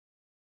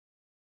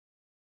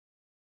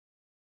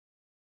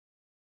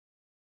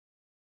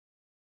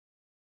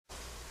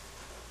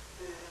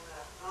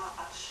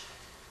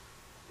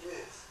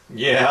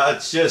Yeah,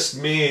 it's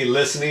just me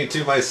listening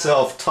to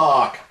myself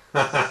talk.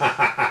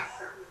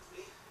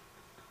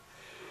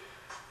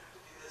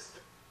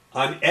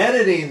 I'm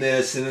editing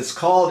this and it's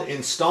called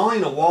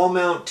Installing a Wall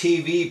Mount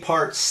TV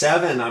Part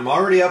 7. I'm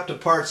already up to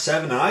Part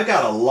 7 and I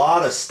got a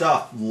lot of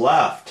stuff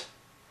left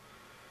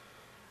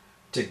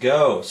to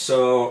go.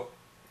 So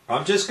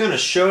I'm just going to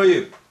show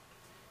you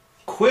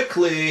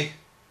quickly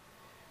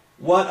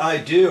what I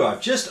do.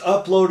 I've just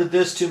uploaded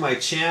this to my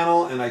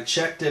channel and I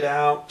checked it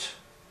out.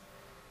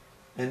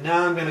 And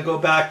now I'm going to go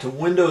back to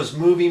Windows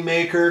Movie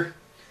Maker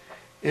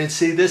and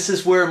see, this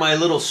is where my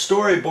little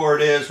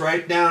storyboard is,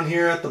 right down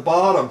here at the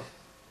bottom.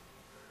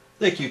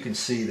 I think you can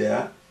see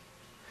that.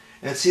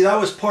 And see, that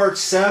was Part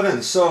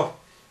 7. So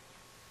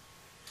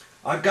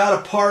I've got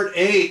a Part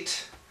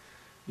 8.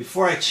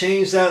 Before I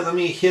change that, let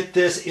me hit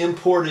this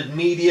imported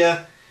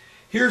media.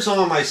 Here's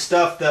all my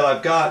stuff that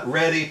I've got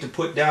ready to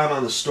put down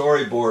on the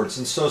storyboards.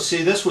 And so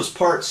see, this was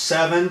Part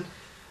 7.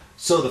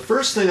 So the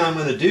first thing I'm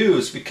going to do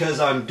is, because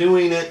I'm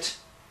doing it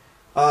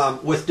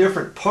with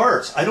different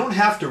parts, I don't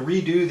have to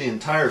redo the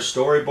entire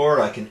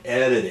storyboard. I can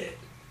edit it.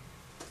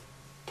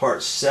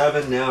 Part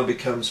 7 now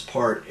becomes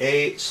Part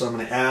 8, so I'm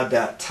going to add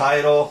that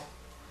title.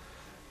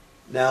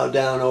 Now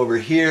down over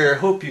here,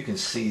 hope you can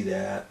see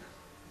that.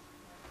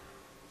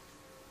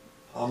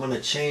 I'm going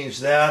to change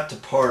that to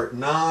Part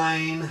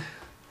 9.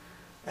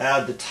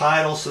 Add the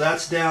title, so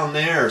that's down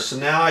there. So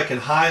now I can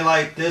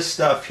highlight this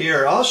stuff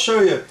here. I'll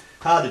show you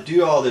how to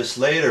do all this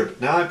later,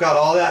 but now I've got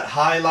all that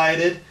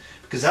highlighted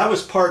because that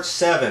was Part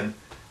 7.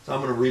 So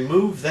I'm going to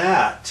remove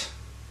that.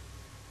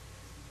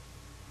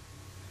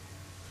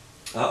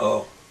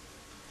 Uh-oh.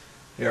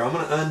 Here, I'm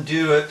going to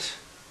undo it.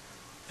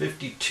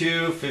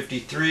 52,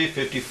 53,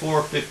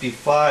 54,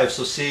 55.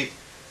 So see,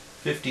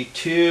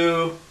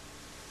 52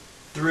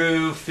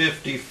 through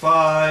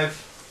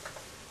 55.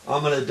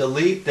 I'm going to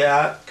delete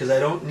that because I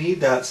don't need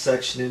that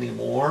section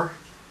anymore.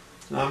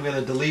 Now I'm going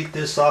to delete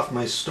this off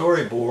my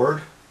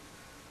storyboard.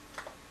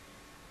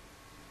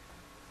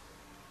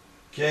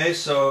 Okay,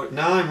 so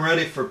now I'm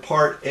ready for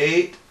Part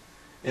 8,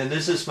 and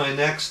this is my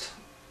next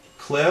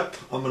clip.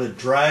 I'm going to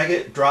drag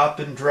it, drop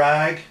and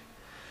drag.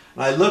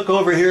 I look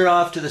over here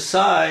off to the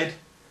side,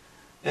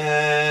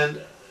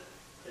 and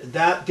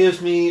that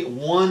gives me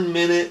 1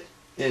 minute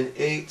and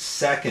 8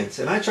 seconds.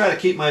 And I try to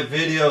keep my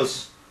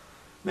videos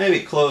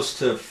maybe close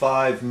to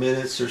 5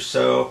 minutes or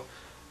so.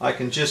 I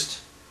can just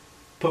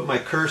put my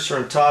cursor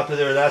on top of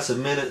there. That's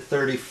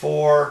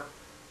 1:34.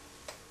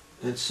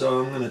 And so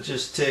I'm going to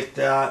just take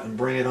that and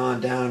bring it on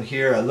down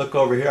here. I look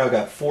over here, I've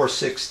got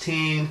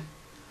 4:16.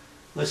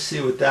 Let's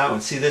see what that one.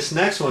 See, this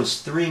next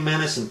one's 3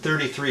 minutes and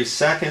 33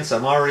 seconds.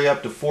 I'm already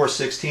up to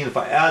 4:16. If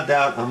I add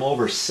that, I'm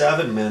over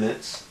 7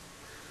 minutes.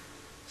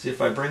 See,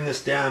 if I bring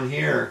this down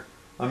here,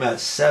 I'm at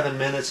 7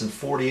 minutes and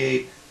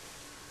 48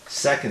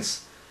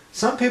 seconds.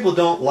 Some people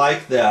don't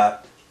like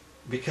that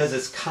because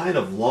it's kind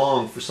of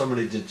long for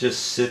somebody to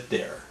just sit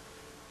there.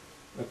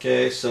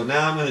 Okay, so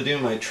now I'm going to do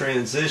my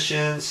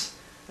transitions,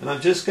 and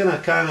I'm just going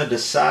to kind of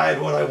decide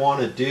what I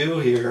want to do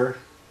here.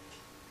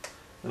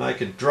 And I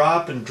can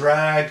drop and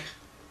drag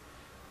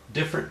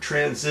different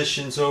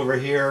transitions over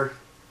here.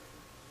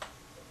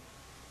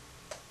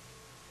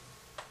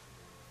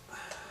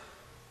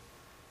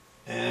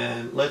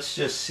 And let's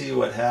just see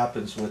what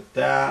happens with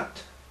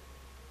that.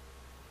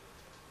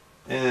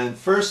 And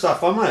first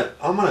off, I'm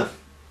gonna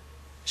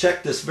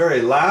check this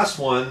very last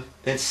one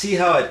and see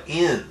how it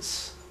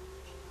ends.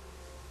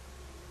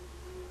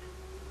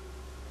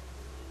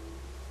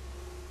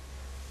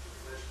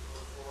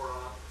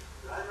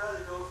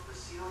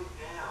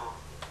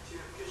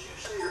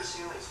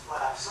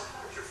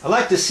 I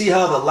like to see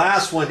how the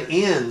last one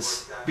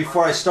ends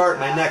before I start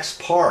my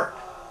next part.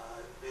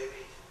 Maybe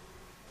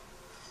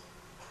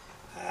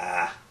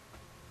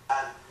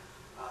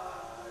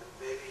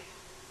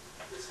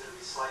it's going to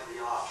be slightly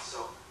off,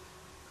 so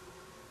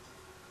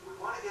we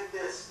want to get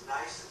this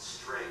nice and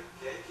straight.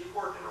 Okay, keep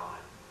working on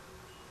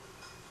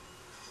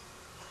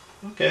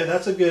it. Okay,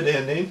 that's a good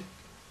ending.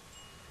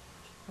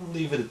 I'll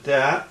leave it at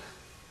that.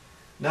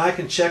 Now I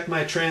can check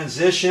my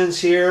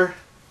transitions here.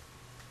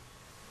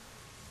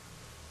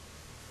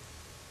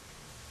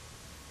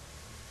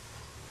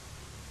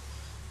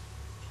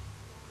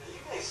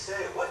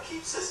 What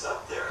keeps this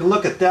up there? And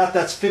look at that,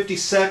 that's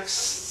 56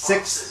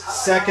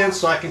 seconds,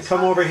 so I can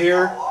come over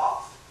here.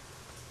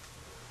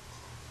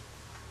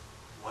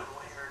 One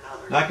way or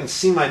another. And I can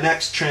see my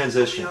next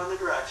transition. On the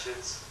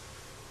directions.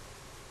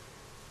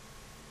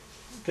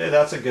 Okay,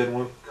 that's a good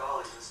one.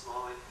 Golly, Miss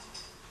Molly.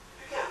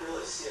 You can't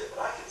really see it,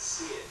 but I can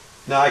see it.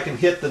 Now I can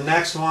hit the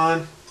next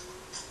one.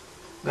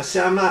 Now see,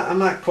 I'm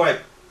not quite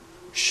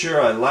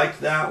sure I like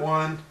that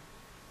one.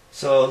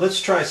 So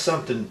let's try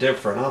something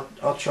different.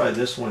 I'll try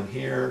this one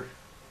here.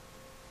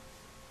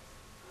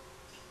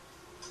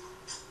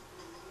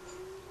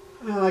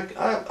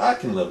 I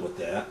can live with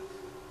that.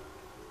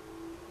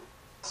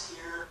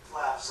 Here,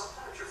 flap.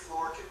 Sometimes your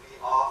floor can be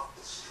off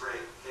and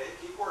straight. Okay,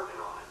 keep working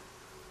on it.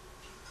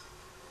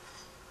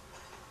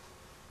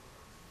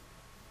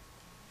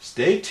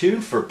 Stay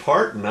tuned for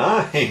Part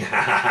 9.